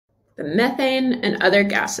the methane and other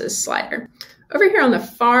gases slider. Over here on the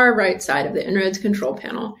far right side of the En-ROADS control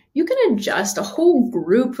panel, you can adjust a whole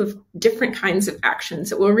group of different kinds of actions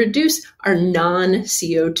that will reduce our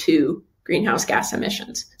non-CO2 greenhouse gas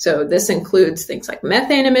emissions. So this includes things like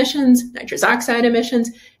methane emissions, nitrous oxide emissions,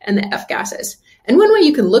 and the F gases. And one way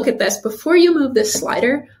you can look at this, before you move this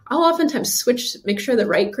slider, I'll oftentimes make sure the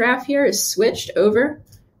right graph here is switched over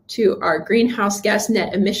to our greenhouse gas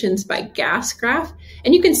net emissions by gas graph.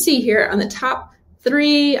 And you can see here on the top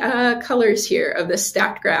three colors here of the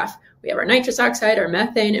stacked graph, we have our nitrous oxide, our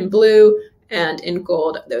methane in blue, and in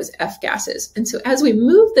gold, those F gases. And so as we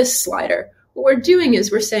move this slider, what we're doing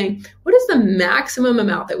is we're saying, what is the maximum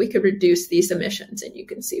amount that we could reduce these emissions? And you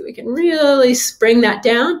can see we can really bring that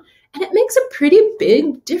down. And it makes a pretty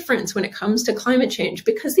big difference when it comes to climate change,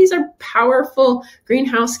 because these are powerful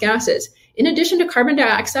greenhouse gases. In addition to carbon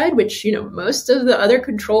dioxide, which, most of the other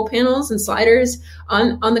control panels and sliders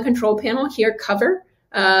on the control panel here cover,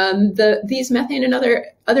 these methane and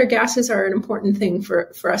other gases are an important thing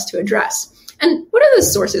for us to address. And what are the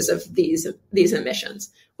sources of these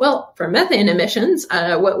emissions? Well, for methane emissions,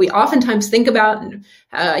 what we oftentimes think about and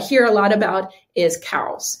hear a lot about is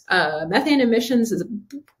cows. Methane emissions is a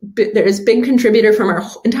big contributor from our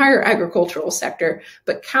entire agricultural sector,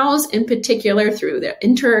 but cows in particular, through the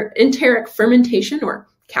enteric fermentation, or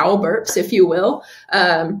cow burps, if you will,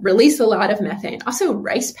 release a lot of methane. Also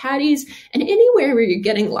rice paddies, and anywhere where you're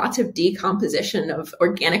getting lots of decomposition of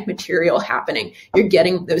organic material happening, you're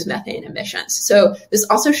getting those methane emissions. So this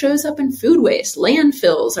also shows up in food waste.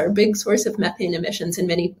 Landfills are a big source of methane emissions in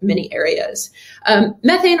many, many areas.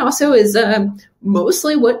 Methane also is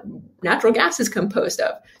mostly what natural gas is composed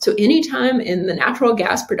of. So anytime in the natural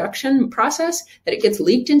gas production process that it gets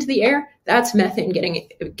leaked into the air, that's methane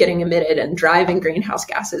getting emitted and driving greenhouse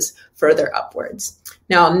gases further upwards.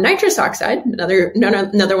 Now, nitrous oxide, another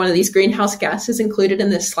one of these greenhouse gases included in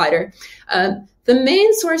this slider, the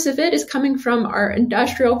main source of it is coming from our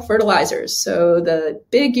industrial fertilizers. So the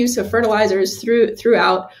big use of fertilizers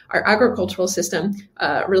throughout our agricultural system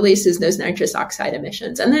releases those nitrous oxide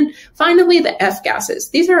emissions. And then finally, the F gases.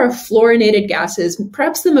 These are fluorinated gases.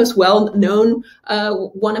 Perhaps the most well-known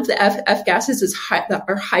one of the F gases is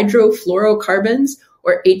our hydrofluorocarbons,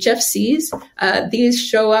 or HFCs. These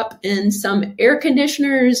show up in some air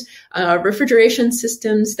conditioners, refrigeration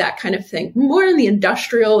systems, that kind of thing. More on the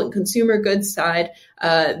industrial and consumer goods side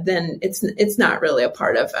than it's not really a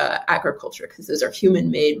part of agriculture, because those are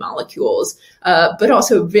human-made molecules, but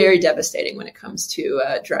also very devastating when it comes to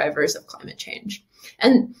drivers of climate change.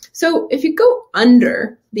 And so if you go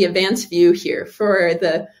under the advanced view here for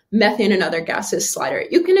the methane and other gases slider,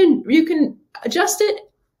 you can adjust it,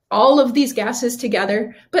 all of these gases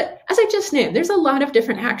together. But as I just named, there's a lot of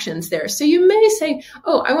different actions there. So you may say,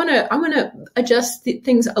 oh, I want to adjust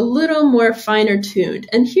things a little more finer tuned.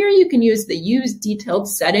 And here you can use the use detailed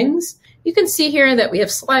settings. You can see here that we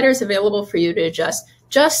have sliders available for you to adjust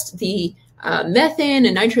just the methane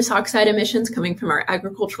and nitrous oxide emissions coming from our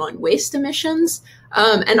agricultural and waste emissions,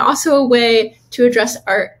 and also a way to address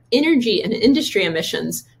our energy and industry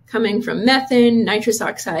emissions coming from methane, nitrous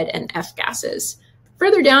oxide, and F gases.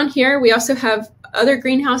 Further down here, we also have other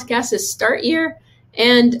greenhouse gases start year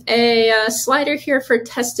and a slider here for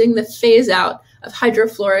testing the phase out of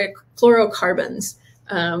hydrofluorocarbons.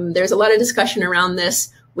 There's a lot of discussion around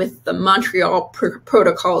this with the Montreal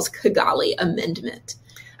Protocol's Kigali Amendment.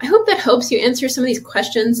 I hope that helps you answer some of these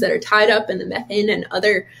questions that are tied up in the methane and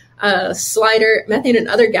other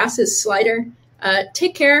gases slider.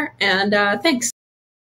 Take care, and thanks.